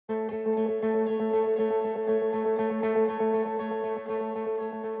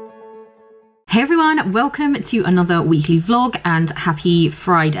Hey everyone, welcome to another weekly vlog and happy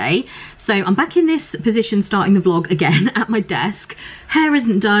Friday. So I'm back in this position starting the vlog again at my desk. Hair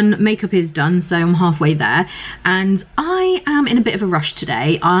isn't done, makeup is done, so I'm halfway there. And I am in a bit of a rush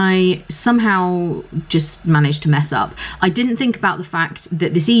today. I somehow just managed to mess up. I didn't think about the fact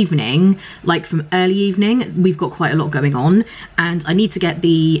that this evening, like from early evening, we've got quite a lot going on. And I need to get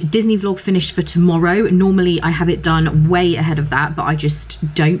the Disney vlog finished for tomorrow. Normally I have it done way ahead of that, but I just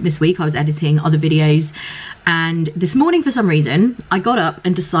don't this week. I was editing other videos. And this morning, for some reason, I got up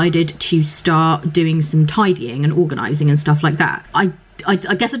and decided to start doing some tidying and organising and stuff like that. I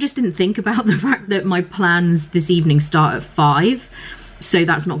guess I just didn't think about the fact that my plans this evening start at 5, so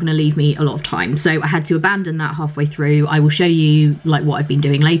that's not going to leave me a lot of time. So I had to abandon that halfway through. I will show you like what I've been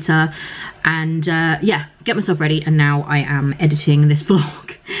doing later, and yeah, get myself ready. And now I am editing this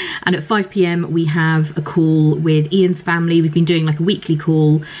vlog. And at 5 PM we have a call with Ian's family. We've been doing like a weekly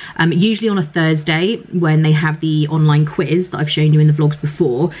call, usually on a Thursday when they have the online quiz that I've shown you in the vlogs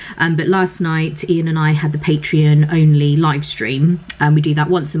before. But last night Ian and I had the Patreon only live stream, and we do that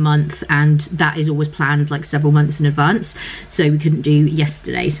once a month, and that is always planned like several months in advance. So we couldn't do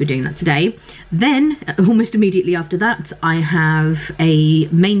yesterday, so we're doing that today. Then almost immediately after that, I have a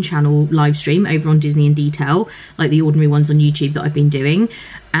main channel live stream over on Disney in Detail, like the ordinary ones on YouTube that I've been doing.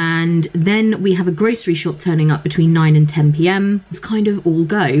 And then we have a grocery shop turning up between 9 and 10 PM. It's kind of all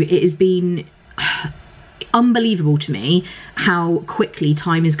go. It has been unbelievable to me how quickly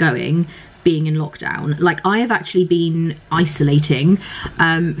time is going being in lockdown. Like, I have actually been isolating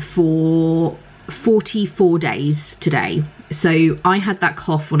for 44 days today. So I had that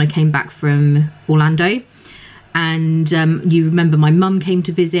cough when I came back from Orlando. And you remember my mum came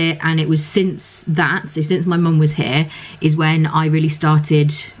to visit, and it was since that, so since my mum was here, is when I really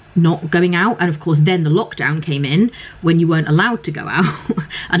started not going out. And of course then the lockdown came in when you weren't allowed to go out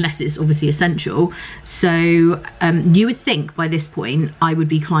unless it's obviously essential. So you would think by this point I would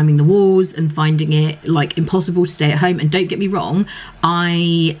be climbing the walls and finding it like impossible to stay at home. And don't get me wrong,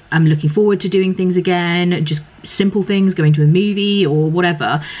 I am looking forward to doing things again, just simple things, going to a movie or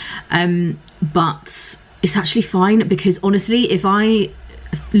whatever, but it's actually fine, because honestly, if I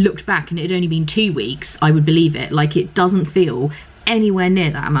looked back and it had only been 2 weeks, I would believe it. Like, it doesn't feel anywhere near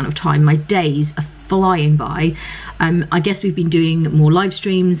that amount of time. My days are flying by. I guess we've been doing more live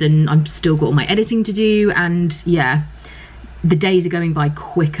streams, and I've still got all my editing to do, and yeah, the days are going by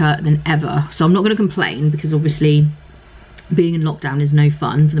quicker than ever. So I'm not going to complain, because obviously being in lockdown is no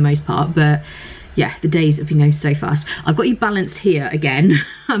fun for the most part, but yeah, the days have been going so fast. I've got you balanced here again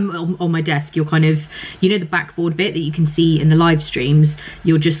on my desk. You're kind of, you know, the backboard bit that you can see in the live streams,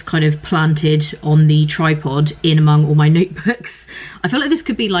 you're just kind of planted on the tripod in among all my notebooks. I feel like this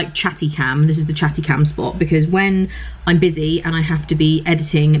could be like chatty cam. This is the chatty cam spot, because when I'm busy and I have to be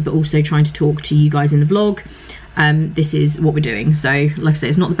editing but also trying to talk to you guys in the vlog, this is what we're doing. So like I say,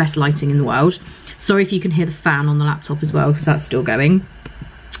 it's not the best lighting in the world. Sorry if you can hear the fan on the laptop as well, because that's still going.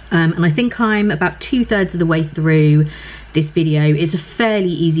 And I think I'm about 2/3 of the way through this video. It's a fairly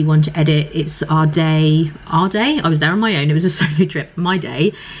easy one to edit. It's our day, I was there on my own, it was a solo trip, my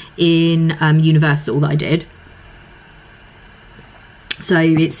day in Universal that I did. So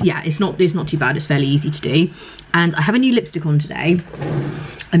it's, yeah, it's not too bad, it's fairly easy to do. And I have a new lipstick on today.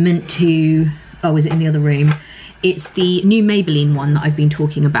 I meant to, oh, is it in the other room? It's the new Maybelline one that I've been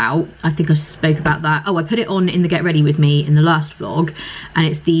talking about. I think I spoke about that. Oh, I put it on in the Get Ready With Me in the last vlog, and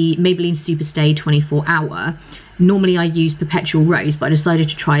it's the Maybelline Superstay 24 Hour. Normally I use Perpetual Rose, but I decided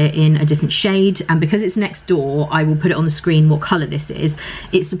to try it in a different shade, and because it's next door, I will put it on the screen what colour this is.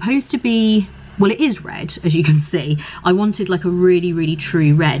 It's supposed to be, well, it is red, as you can see. I wanted like a really, really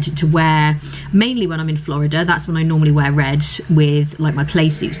true red to wear, mainly when I'm in Florida. That's when I normally wear red with like my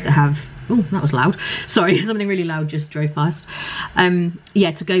play suits that have, oh, that was loud. Sorry, something really loud just drove past.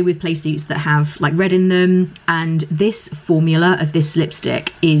 Yeah, to go with play suits that have like red in them. And this formula of this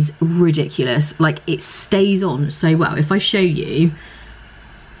lipstick is ridiculous. Like, it stays on so well. If I show you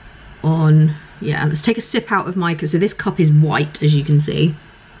on, yeah, let's take a sip out of my, so this cup is white, as you can see.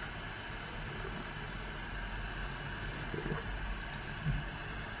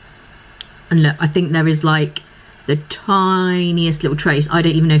 And look, I think there is like the tiniest little trace. I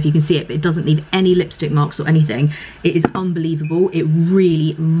don't even know if you can see it, but it doesn't leave any lipstick marks or anything. It is unbelievable. It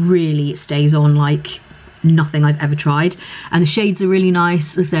really, really stays on like nothing I've ever tried. And the shades are really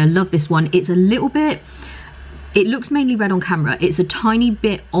nice. As I say, I love this one. It's a little bit, it looks mainly red on camera. It's a tiny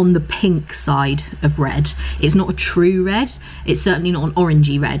bit on the pink side of red. It's not a true red. It's certainly not an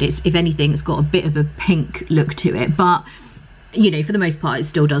orangey red. It's, if anything, it's got a bit of a pink look to it. But you know, for the most part, it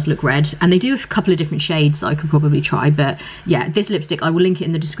still does look red. And they do have a couple of different shades that I could probably try. But yeah, this lipstick, I will link it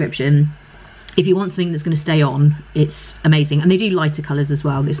in the description. if you want something that's going to stay on, it's amazing. And they do lighter colours as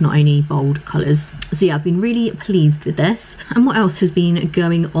well. It's not only bold colours. So yeah, I've been really pleased with this. And what else has been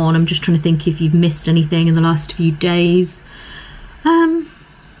going on? I'm just trying to think if you've missed anything in the last few days.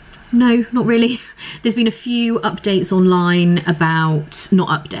 No, not really. There's been a few updates online about, not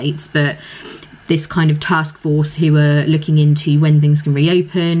updates, but this kind of task force who are looking into when things can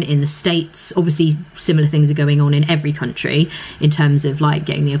reopen in the States. Obviously, similar things are going on in every country in terms of like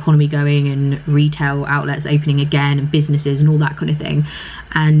getting the economy going and retail outlets opening again and businesses and all that kind of thing.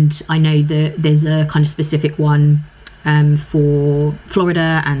 And I know that there's a kind of specific one for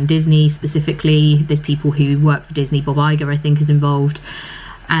Florida and Disney specifically. There's people who work for Disney. Bob Iger, I think, is involved.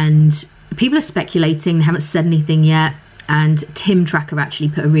 And people are speculating. They haven't said anything yet. And Tim Tracker actually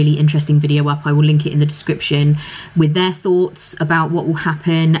put a really interesting video up. I will link it in the description with their thoughts about what will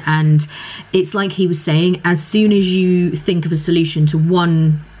happen. And it's like he was saying, as soon as you think of a solution to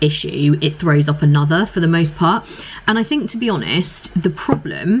one issue, it throws up another for the most part. And I think, to be honest, the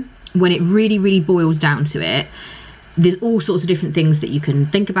problem, when it really, really boils down to it, there's all sorts of different things that you can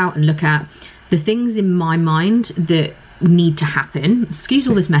think about and look at. The things in my mind that need to happen, excuse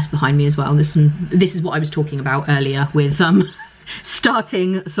all this mess behind me as well, this is what I was talking about earlier with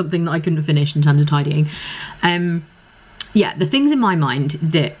starting something that I couldn't finish in terms of tidying. Yeah, the things in my mind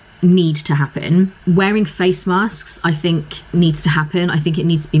that need to happen, wearing face masks I think needs to happen. I think it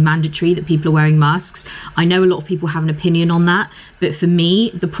needs to be mandatory that people are wearing masks. I know a lot of people have an opinion on that, but for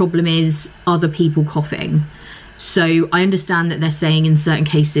me the problem is other people coughing. So I understand that they're saying in certain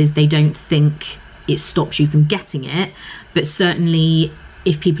cases they don't think it stops you from getting it, but certainly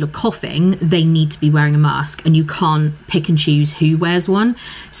if people are coughing, they need to be wearing a mask, and you can't pick and choose who wears one.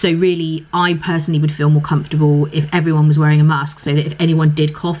 So really, I personally would feel more comfortable if everyone was wearing a mask, so that if anyone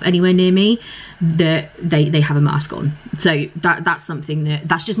did cough anywhere near me, that they have a mask on. So that's something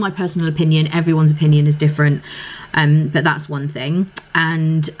that's just my personal opinion. Everyone's opinion is different, but that's one thing.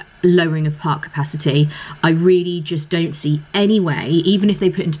 And lowering of park capacity, I really just don't see any way, even if they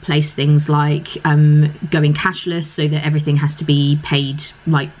put into place things like going cashless so that everything has to be paid,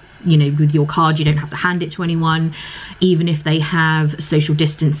 like, you know, with your card, you don't have to hand it to anyone, even if they have social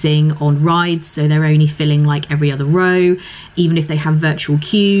distancing on rides so they're only filling like every other row, even if they have virtual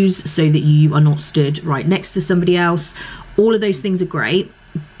queues so that you are not stood right next to somebody else. All of those things are great.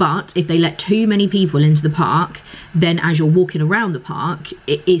 But if they let too many people into the park, then as you're walking around the park,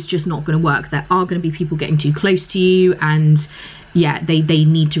 it's just not going to work. There are going to be people getting too close to you, and yeah, they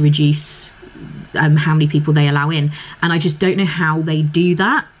need to reduce how many people they allow in. And I just don't know how they do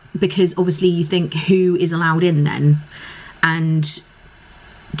that, because obviously you think, who is allowed in then? And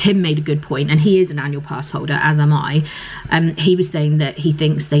Tim made a good point, and he is an annual pass holder, as am I. He was saying that he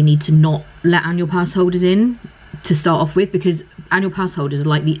thinks they need to not let annual pass holders in to start off with, because annual pass holders are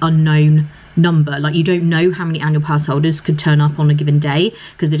like the unknown number. Like, you don't know how many annual pass holders could turn up on a given day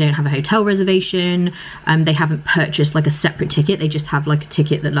because they don't have a hotel reservation, they haven't purchased like a separate ticket, they just have like a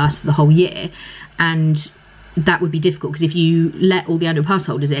ticket that lasts for the whole year. And that would be difficult, because if you let all the annual pass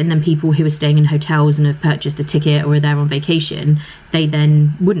holders in, then people who are staying in hotels and have purchased a ticket or are there on vacation, they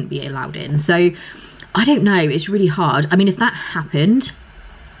then wouldn't be allowed in. So I don't know, it's really hard. I mean, if that happened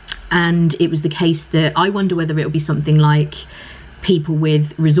and it was the case, that I wonder whether it would be something like people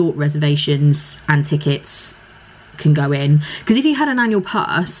with resort reservations and tickets can go in. Because if you had an annual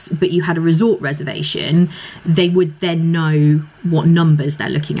pass but you had a resort reservation, they would then know what numbers they're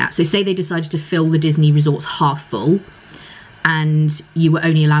looking at. So say they decided to fill the Disney resorts half full, and you were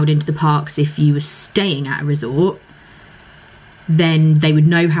only allowed into the parks if you were staying at a resort, then they would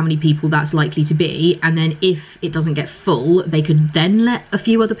know how many people that's likely to be, and then if it doesn't get full, they could then let a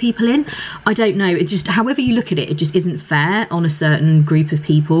few other people in. I don't know, it just, however you look at it, it just isn't fair on a certain group of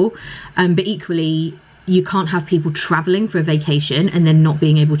people. But equally, you can't have people traveling for a vacation and then not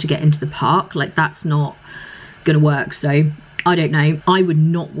being able to get into the park. Like, that's not gonna work. So I don't know, I would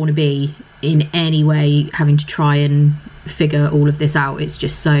not want to be in any way having to try and figure all of this out. It's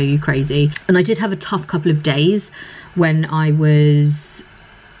just so crazy. And I did have a tough couple of days when I was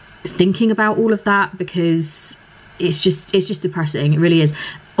thinking about all of that, because it's just depressing. It really is.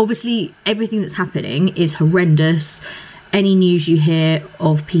 Obviously, everything that's happening is horrendous. Any news you hear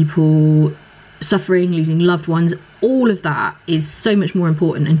of people suffering, losing loved ones, all of that is so much more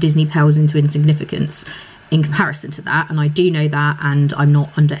important, and Disney pales into insignificance in comparison to that. And I do know that, and I'm not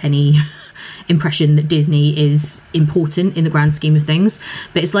under any impression that Disney is important in the grand scheme of things.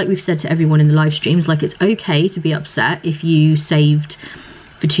 But it's like we've said to everyone in the live streams, like, it's okay to be upset if you saved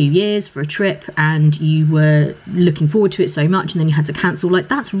for 2 years for a trip and you were looking forward to it so much and then you had to cancel. Like,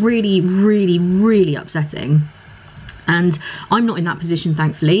 that's really, really, really upsetting. And I'm not in that position,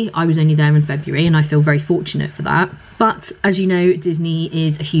 thankfully. I was only there in February and I feel very fortunate for that. But as you know, Disney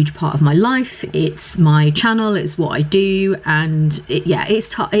is a huge part of my life. It's my channel, it's what I do, and it is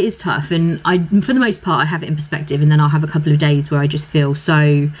tough. And for the most part, I have it in perspective, and then I'll have a couple of days where I just feel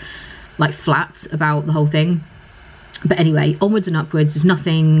so like flat about the whole thing. But anyway, onwards and upwards. There's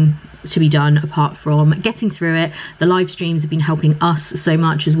nothing to be done apart from getting through it. The live streams have been helping us so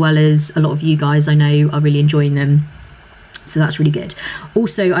much, as well as a lot of you guys I know are really enjoying them. So that's really good.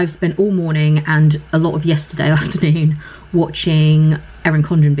 Also, I've spent all morning and a lot of yesterday afternoon watching Erin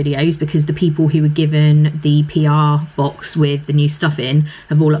Condren videos, because the people who were given the PR box with the new stuff in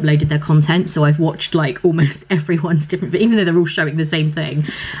have all uploaded their content. So I've watched like almost everyone's different, even though they're all showing the same thing,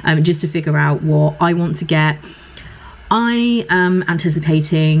 just to figure out what I want to get. I am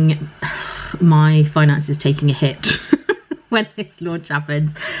anticipating my finances taking a hit when this launch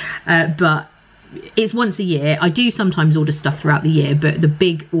happens, but it's once a year. I do sometimes order stuff throughout the year, but the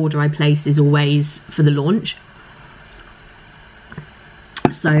big order I place is always for the launch.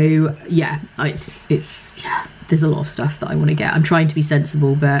 So yeah, yeah, there's a lot of stuff that I want to get. I'm trying to be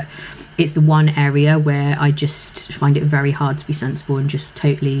sensible, but it's the one area where I just find it very hard to be sensible and just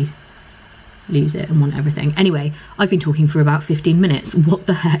totally lose it and want everything. Anyway, I've been talking for about 15 minutes. What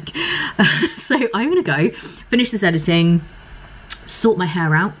the heck? So I'm gonna go finish this editing, sort my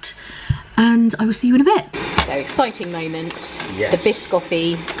hair out, and I will see you in a bit. So, exciting moment. Yes. The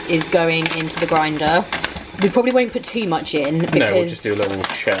Biscoffee is going into the grinder. We probably won't put too much in because no, we'll just do a little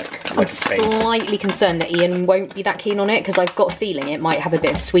check. I'm slightly concerned that Ian won't be that keen on it, because I've got a feeling it might have a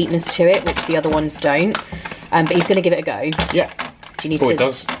bit of sweetness to it, which the other ones don't. But he's going to give it a go. Yeah. Do you need scissors? It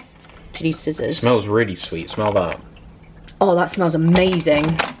does. Do you need scissors? It smells really sweet. Smell that. Oh, that smells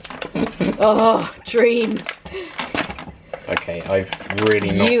amazing. Oh, dream. Okay, I've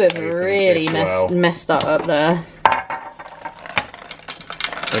really not. You have really messed that up there. I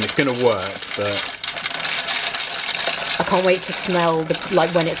mean, it's going to work, but I can't wait to smell the,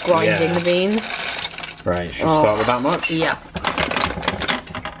 like, when it's grinding the beans. Right, should we start with that much? Yeah.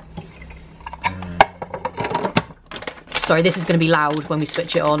 Sorry, this is going to be loud when we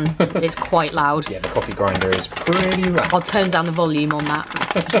switch it on. It's quite loud. Yeah, the coffee grinder is pretty loud. I'll turn down the volume on that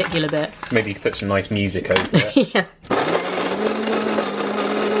particular bit. Maybe you could put some nice music over it. Yeah.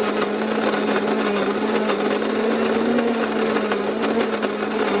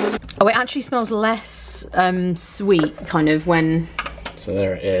 Oh, it actually smells less sweet, kind of, when... So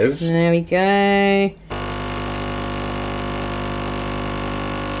there it is. There we go.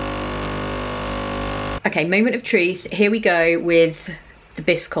 Okay, moment of truth. Here we go with the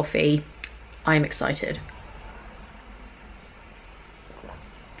Biscoffee. I'm excited.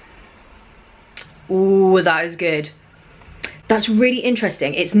 Ooh, that is good. That's really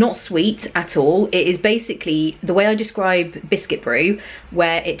interesting. It's not sweet at all. It is basically the way I describe Biscuit Brew,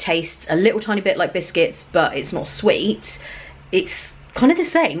 where it tastes a little tiny bit like biscuits, but it's not sweet. It's kind of the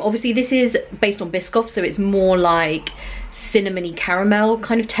same. Obviously, this is based on Biscoff, so it's more like cinnamony caramel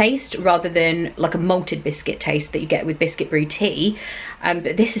kind of taste rather than like a malted biscuit taste that you get with Biscuit Brew tea.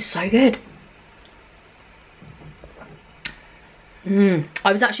 But this is so good.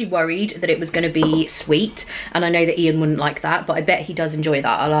 I was actually worried that it was going to be sweet, and I know that Ian wouldn't like that, but I bet he does enjoy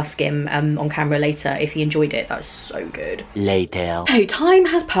that. I'll ask him on camera later if he enjoyed it. That's so good. Later. So time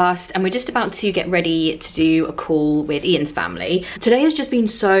has passed and we're just about to get ready to do a call with Ian's family. Today has just been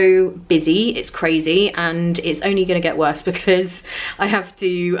so busy, it's crazy, and it's only going to get worse because I have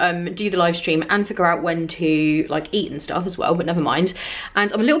to do the live stream and figure out when to like eat and stuff as well, but never mind.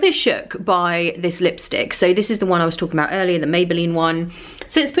 And I'm a little bit shook by this lipstick. So this is the one I was talking about earlier, the Maybelline one.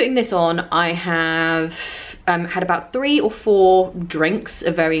 Since putting this on, I have had about 3 or 4 drinks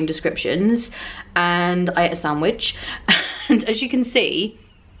of varying descriptions, and I ate a sandwich, and as you can see,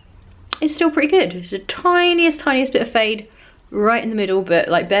 it's still pretty good. It's the tiniest bit of fade right in the middle, but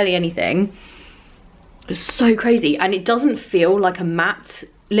like barely anything. It's so crazy, and it doesn't feel like a matte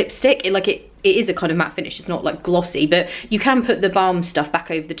lipstick. It is a kind of matte finish. It's not like glossy, but you can put the balm stuff back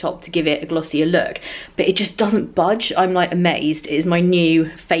over the top to give it a glossier look, but it just doesn't budge. I'm like amazed. It is my new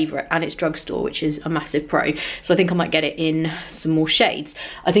favorite, and it's drugstore, which is a massive pro. So I think I might get it in some more shades.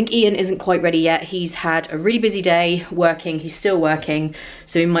 I think Ian isn't quite ready yet. He's had a really busy day working. He's still working,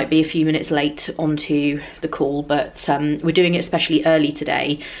 so he might be a few minutes late onto the call, but we're doing it especially early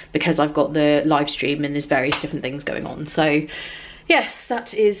today because I've got the live stream and there's various different things going on. So yes,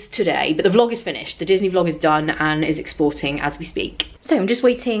 that is today, but the vlog is finished. The Disney vlog is done and is exporting as we speak. So I'm just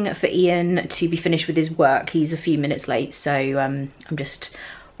waiting for Ian to be finished with his work. He's a few minutes late, so I'm just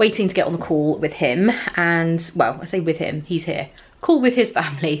waiting to get on the call with him. And, well, I say with him, he's here. Call with his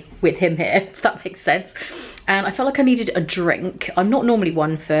family, with him here, if that makes sense. and I felt like I needed a drink. I'm not normally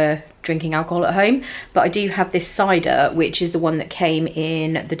one for drinking alcohol at home, but I do have this cider, which is the one that came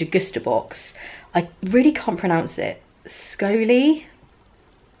in the Degusta box. I really can't pronounce it. Scoli,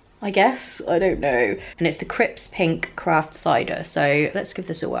 I guess, I don't know. And it's the Crips Pink Craft Cider. So let's give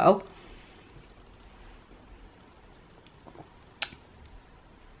this a whirl.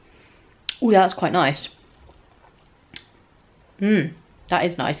 Oh yeah, that's quite nice. That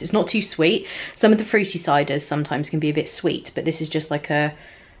is nice. It's not too sweet. Some of the fruity ciders sometimes can be a bit sweet, but this is just like a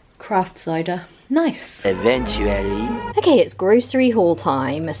craft cider. Nice. Eventually. Okay, it's grocery haul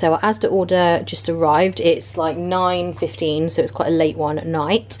time. So our Asda order just arrived. It's like 9:15, so it's quite a late one at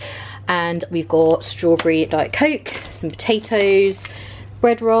night. And we've got strawberry Diet Coke, some potatoes,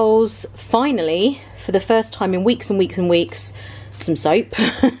 bread rolls. Finally, for the first time in weeks and weeks and weeks, some soap.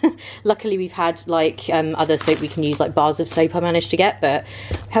 Luckily we've had like other soap we can use, like bars of soap I managed to get, but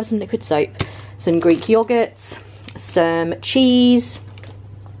we have some liquid soap, some Greek yogurt, some cheese,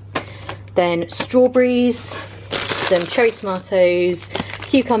 then strawberries, some cherry tomatoes,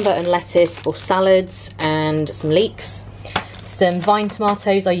 cucumber and lettuce for salads, and some leeks. Some vine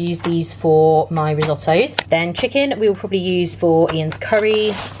tomatoes, I use these for my risottos. Then chicken we will probably use for Ian's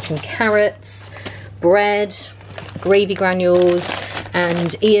curry, some carrots, bread, gravy granules,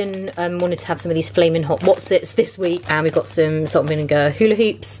 and Ian wanted to have some of these flaming hot Wotsits this week, and we've got some salt and vinegar hula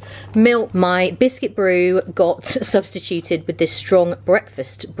hoops, milk. My biscuit brew got substituted with this strong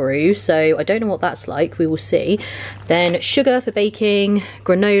breakfast brew, so I don't know what that's like, we will see. Then sugar for baking,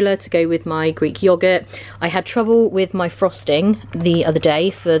 granola to go with my Greek yogurt. I had trouble with my frosting the other day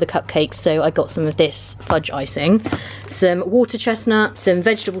for the cupcakes, so I got some of this fudge icing, some water chestnut, some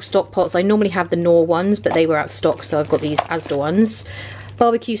vegetable stock pots. I normally have the Knorr ones, but they were out of stock, so I've got these Asda ones.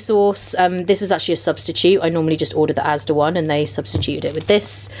 Barbecue sauce, this was actually a substitute. I normally just ordered the Asda one and they substituted it with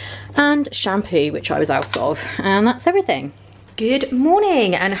this. And shampoo, which I was out of. And that's everything. Good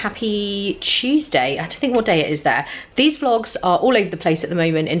morning and happy Tuesday. I have to think what day it is there. These vlogs are all over the place at the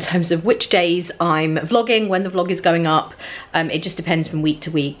moment in terms of which days I'm vlogging, when the vlog is going up. It just depends from week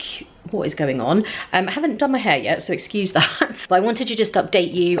to week what is going on. I haven't done my hair yet, so excuse that. But I wanted to just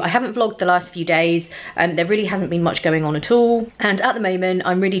update you. I haven't vlogged the last few days. There really hasn't been much going on at all. And at the moment,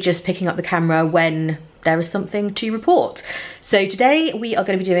 I'm really just picking up the camera when there is something to report. So today we are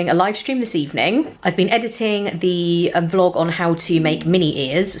going to be doing a live stream this evening. I've been editing the vlog on how to make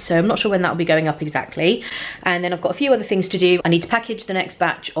mini ears, so I'm not sure when that will be going up exactly. And then I've got a few other things to do. I need to package the next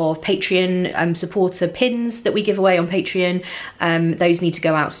batch of Patreon supporter pins that we give away on Patreon. Those need to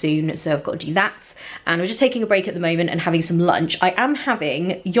go out soon, so I've got to do that. And we're just taking a break at the moment and having some lunch. I am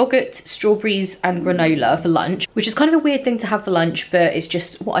having yogurt, strawberries and granola for lunch, which is kind of a weird thing to have for lunch, but it's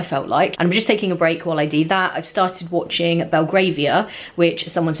just what I felt like. And I'm just taking a break while I do that. I've started watching Belgravia, which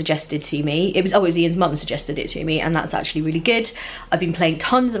someone suggested to me. It was Ian's mum suggested it to me, and that's actually really good. I've been playing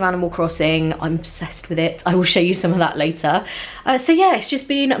tons of Animal Crossing. I'm obsessed with it. I will show you some of that later. So yeah, it's just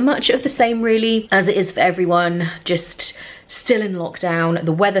been much of the same really, as it is for everyone. Just still in lockdown.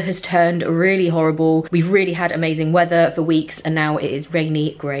 The weather has turned really horrible. We've really had amazing weather for weeks, and now it is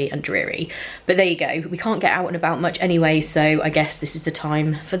rainy, grey and dreary. But there you go. We can't get out and about much anyway, so I guess this is the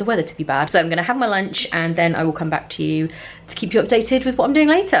time for the weather to be bad. So I'm gonna have my lunch and then I will come back to you to keep you updated with what I'm doing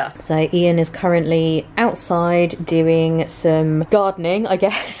later. So Ian is currently outside doing some gardening, I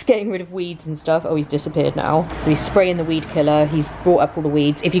guess, getting rid of weeds and stuff. Oh, he's disappeared now. So he's spraying the weed killer. He's brought up all the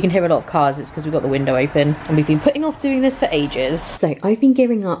weeds. If you can hear a lot of cars, it's because we've got the window open, and we've been putting off doing this for ages. So I've been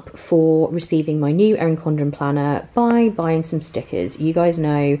gearing up for receiving my new Erin Condren planner by buying some stickers. You guys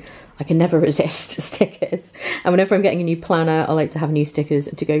know I can never resist stickers, and whenever I'm getting a new planner I like to have new stickers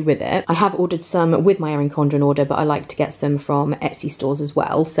to go with it. I have ordered some with my Erin Condren order, but I like to get some from Etsy stores as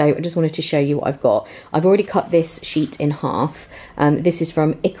well, so I just wanted to show you what I've got. I've already cut this sheet in half. This is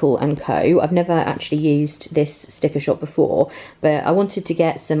from Ickle & Co. I've never actually used this sticker shop before, but I wanted to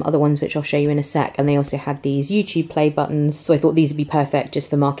get some other ones which I'll show you in a sec, and they also had these YouTube play buttons, so I thought these would be perfect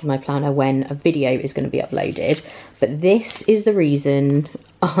just for marking my planner when a video is going to be uploaded. But this is the reason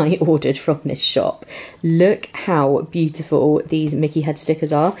I ordered from this shop. Look how beautiful these Mickey head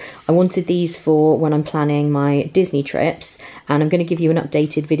stickers are. I wanted these for when I'm planning my Disney trips, and I'm going to give you an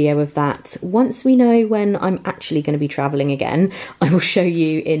updated video of that once we know when I'm actually going to be travelling again. I will show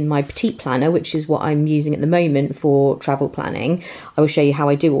you in my petite planner, which is what I'm using at the moment for travel planning. I will show you how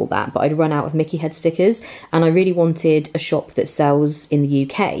I do all that, but I'd run out of Mickey head stickers, and I really wanted a shop that sells in the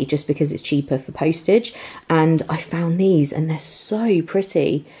UK just because it's cheaper for postage, and I found these and they're so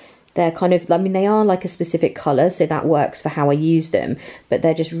pretty. They're kind of, I mean, they are like a specific colour, so that works for how I use them, but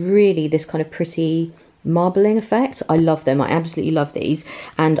they're just really this kind of pretty marbling effect. I love them. I absolutely love these,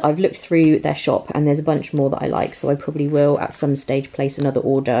 and I've looked through their shop and there's a bunch more that I like, so I probably will at some stage place another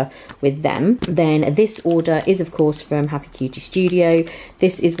order with them. Then this order is of course from Happy Cutie Studio.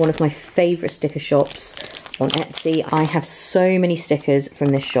 This is one of my favourite sticker shops on Etsy. I have so many stickers from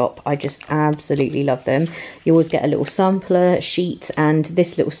this shop. I just absolutely love them. You always get a little sampler sheet, and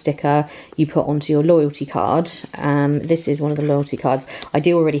this little sticker you put onto your loyalty card. This is one of the loyalty cards. I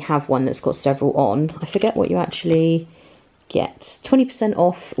do already have one that's got several on. I forget what you actually get. 20%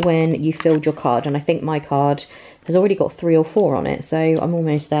 off when you filled your card, and I think my card has already got 3 or 4 on it, so I'm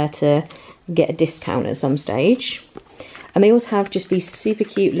almost there to get a discount at some stage. And they also have just these super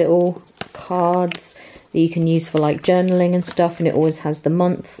cute little cards that you can use for like journaling and stuff, and it always has the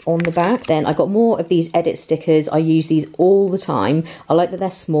month on the back. Then I got more of these edit stickers. I use these all the time. I like that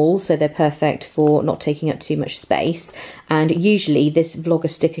they're small, so they're perfect for not taking up too much space. And usually this vlogger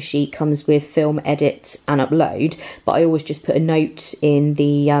sticker sheet comes with film, edit and upload, but I always just put a note in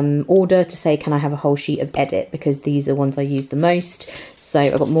the order to say, can I have a whole sheet of edit, because these are the ones I use the most. So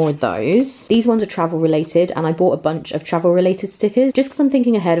I got more of those. These ones are travel related, and I bought a bunch of travel related stickers just because I'm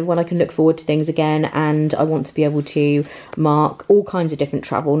thinking ahead of when I can look forward to things again, and I want to be able to mark all kinds of different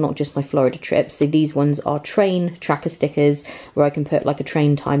travel, not just my Florida trips. So these ones are train tracker stickers, where I can put like a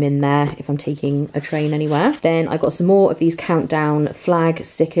train time in there if I'm taking a train anywhere. Then I got some more of these countdown flag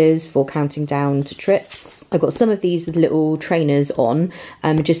stickers for counting down to trips. I got some of these with little trainers on,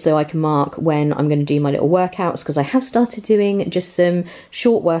 just so I can mark when I'm going to do my little workouts, because I have started doing just some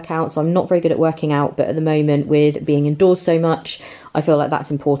short workouts. I'm not very good at working out, but at the moment with being indoors so much, I feel like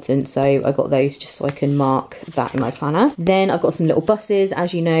that's important, so I got those just so I can mark that in my planner. Then I've got some little buses.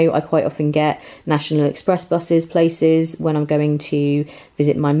 As you know, I quite often get National Express buses places when I'm going to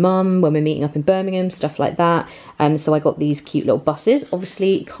visit my mum, when we're meeting up in Birmingham, stuff like that. So I got these cute little buses.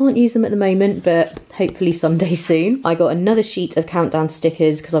 Obviously can't use them at the moment, but hopefully someday soon. I got another sheet of countdown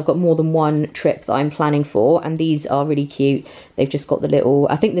stickers because I've got more than one trip that I'm planning for, and these are really cute. They've just got the little,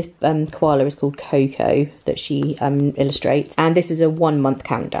 I think this koala is called Coco that she illustrates, and this is a 1 month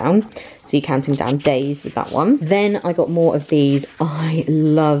countdown, so you're counting down days with that one. Then I got more of these. I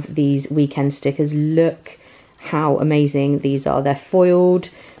love these weekend stickers. Look how amazing these are. They're foiled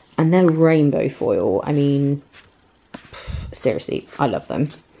and they're rainbow foil. I mean, seriously, I love them.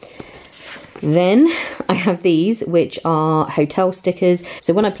 Then I have these, which are hotel stickers.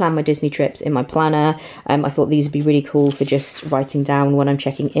 So when I plan my Disney trips in my planner, I thought these would be really cool for just writing down when I'm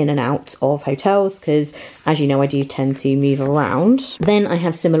checking in and out of hotels, because as you know, I do tend to move around. Then I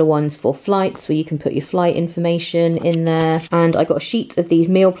have similar ones for flights, where you can put your flight information in there. And I got a sheet of these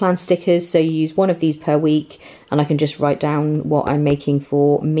meal plan stickers, so you use one of these per week, and I can just write down what I'm making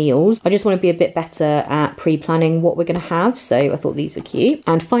for meals. I just want to be a bit better at pre-planning what we're going to have, so I thought these were cute.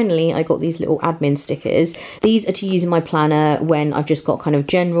 And finally, I got these little admin stickers. These are to use in my planner when I've just got kind of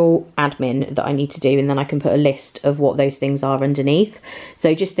general admin that I need to do, and then I can put a list of what those things are underneath.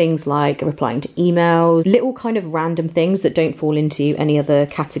 So just things like replying to emails, little kind of random things that don't fall into any other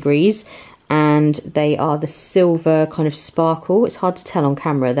categories. And they are the silver kind of sparkle. It's hard to tell on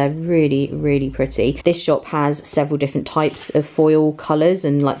camera. They're really, really pretty. This shop has several different types of foil colours,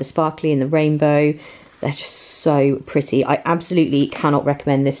 and like the sparkly and the rainbow. They're just so pretty. I absolutely cannot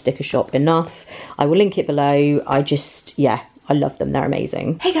recommend this sticker shop enough. I will link it below. Yeah, I love them. They're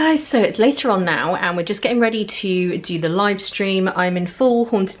amazing. Hey guys, so it's later on now and we're just getting ready to do the live stream. I'm in full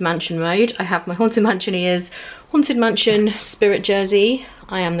Haunted Mansion mode. I have my Haunted Mansion ears, Haunted Mansion spirit jersey.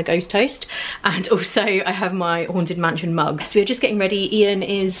 I am the ghost host, and also I have my Haunted Mansion mug. So we're just getting ready. Ian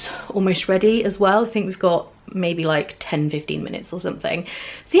is almost ready as well. I think we've got maybe like 10-15 minutes or something.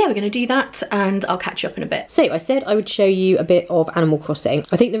 So yeah, we're gonna do that and I'll catch you up in a bit. So I said I would show you a bit of Animal Crossing.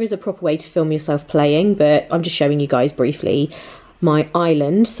 I think there is a proper way to film yourself playing, but I'm just showing you guys briefly my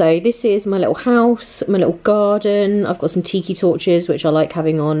island. So this is my little house, my little garden. I've got some tiki torches, which I like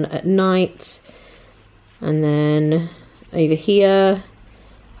having on at night. And then over here,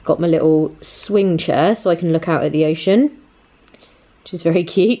 got my little swing chair so I can look out at the ocean, which is very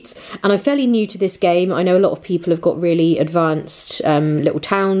cute. And I'm fairly new to this game. I know a lot of people have got really advanced little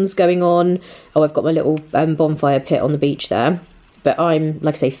towns going on. Oh, I've got my little bonfire pit on the beach there. But I'm,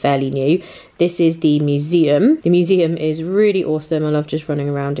 like I say, fairly new. This is the museum. The museum is really awesome. I love just running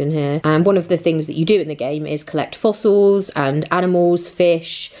around in here. And one of the things that you do in the game is collect fossils and animals,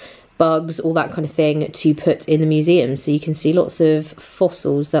 fish, bugs, all that kind of thing to put in the museum. So you can see lots of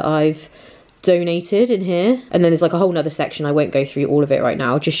fossils that I've donated in here. And then there's like a whole nother section. I won't go through all of it right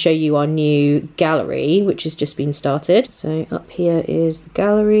now. I'll just show you our new gallery, which has just been started. So up here is the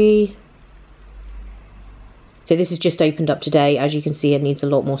gallery. So this has just opened up today. As you can see, it needs a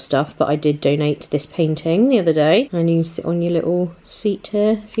lot more stuff, but I did donate this painting the other day. And you can sit on your little seat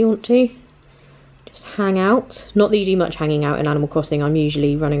here if you want to. Just hang out. Not that you do much hanging out in Animal Crossing. I'm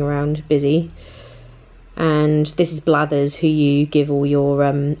usually running around busy. And this is Blathers, who you give all your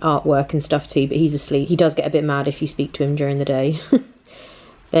artwork and stuff to, but he's asleep. He does get a bit mad if you speak to him during the day.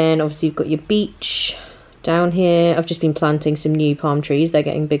 Then obviously you've got your beach down here. I've just been planting some new palm trees. They're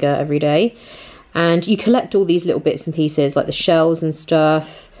getting bigger every day. And you collect all these little bits and pieces like the shells and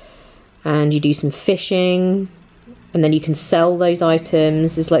stuff, and you do some fishing, and then you can sell those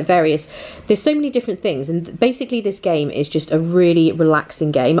items. There's like there's so many different things, and basically this game is just a really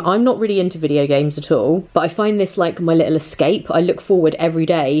relaxing game. I'm not really into video games at all, but I find this like my little escape. I look forward every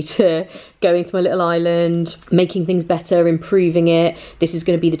day to going to my little island, making things better, improving it. This is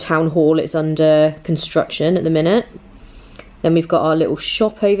going to be the town hall. It's under construction at the minute. Then we've got our little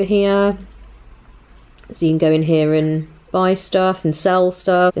shop over here. So you can go in here and buy stuff and sell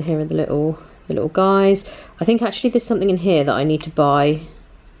stuff. So here are the little guys. I think actually there's something in here that I need to buy.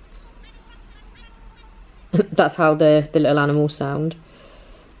 That's how the little animals sound.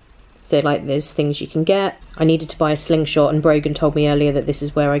 So like there's things you can get. I needed to buy a slingshot, and Brogan told me earlier that this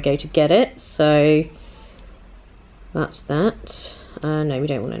is where I go to get it. So that's that. No, we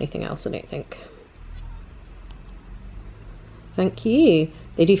don't want anything else, I don't think. Thank you.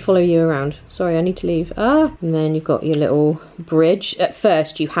 They do follow you around. Sorry, I need to leave. And then you've got your little bridge. At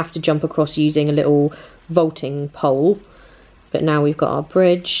first, you have to jump across using a little vaulting pole. But now we've got our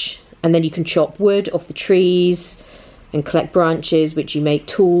bridge. And then you can chop wood off the trees and collect branches, which you make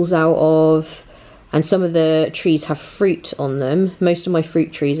tools out of. And some of the trees have fruit on them. Most of my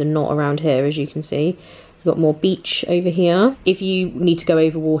fruit trees are not around here, as you can see. We've got more beach over here. If you need to go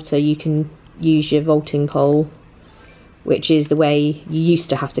over water, you can use your vaulting pole, which is the way you used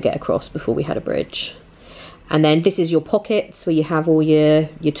to have to get across before we had a bridge. And then this is your pockets where you have all your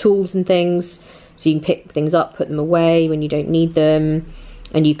tools and things. So you can pick things up, put them away when you don't need them.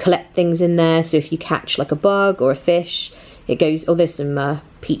 And you collect things in there. So if you catch like a bug or a fish, it goes, oh, there's some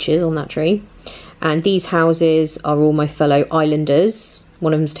peaches on that tree. And these houses are all my fellow islanders.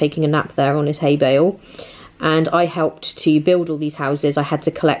 One of them's taking a nap there on his hay bale. And I helped to build all these houses. I had to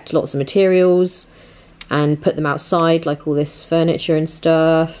collect lots of materials and put them outside, like all this furniture and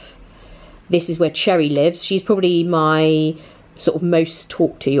stuff. This is where Cherry lives. She's probably my sort of most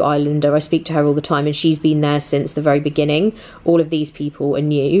talked to islander. I speak to her all the time, and she's been there since the very beginning. All of these people are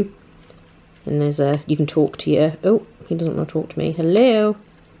new. And there's you can talk to your, oh, he doesn't want to talk to me. Hello.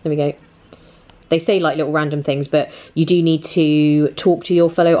 There we go. They say like little random things, but you do need to talk to your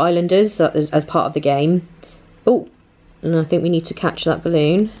fellow islanders as part of the game. Oh, and I think we need to catch that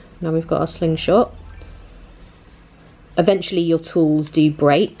balloon. Now we've got our slingshot. Eventually your tools do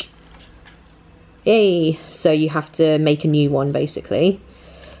break. Yay! So you have to make a new one basically.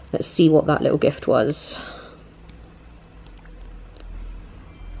 Let's see what that little gift was.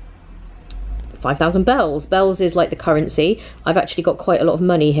 5,000 bells. Bells is like the currency. I've actually got quite a lot of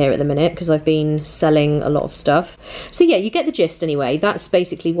money here at the minute because I've been selling a lot of stuff. So yeah, you get the gist anyway. That's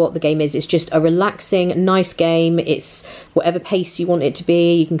basically what the game is. It's just a relaxing, nice game. It's whatever pace you want it to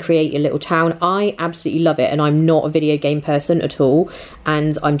be. You can create your little town. I absolutely love it, and I'm not a video game person at all.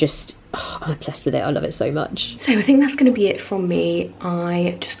 And I'm just, I'm obsessed with it. I love it so much. So I think that's going to be it from me.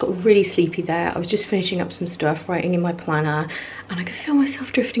 I just got really sleepy there. I was just finishing up some stuff, writing in my planner, and I could feel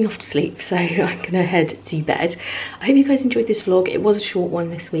myself drifting off to sleep, so I'm gonna head to bed. I hope you guys enjoyed this vlog. It was a short one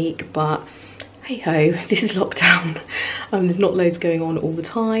this week, but hey ho, this is lockdown. There's not loads going on all the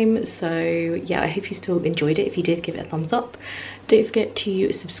time, so yeah, I hope you still enjoyed it. If you did, give it a thumbs up. Don't forget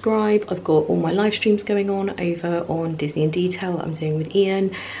to subscribe. I've got all my live streams going on over on Disney in Detail that I'm doing with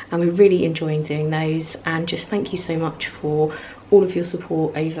Ian, and we're really enjoying doing those. And just thank you so much for all of your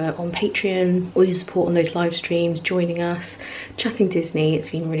support over on Patreon, all your support on those live streams, joining us, chatting Disney. It's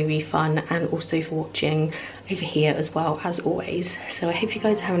been really, really fun, and also for watching over here as well, as always. So I hope you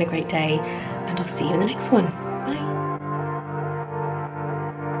guys are having a great day, and I'll see you in the next one.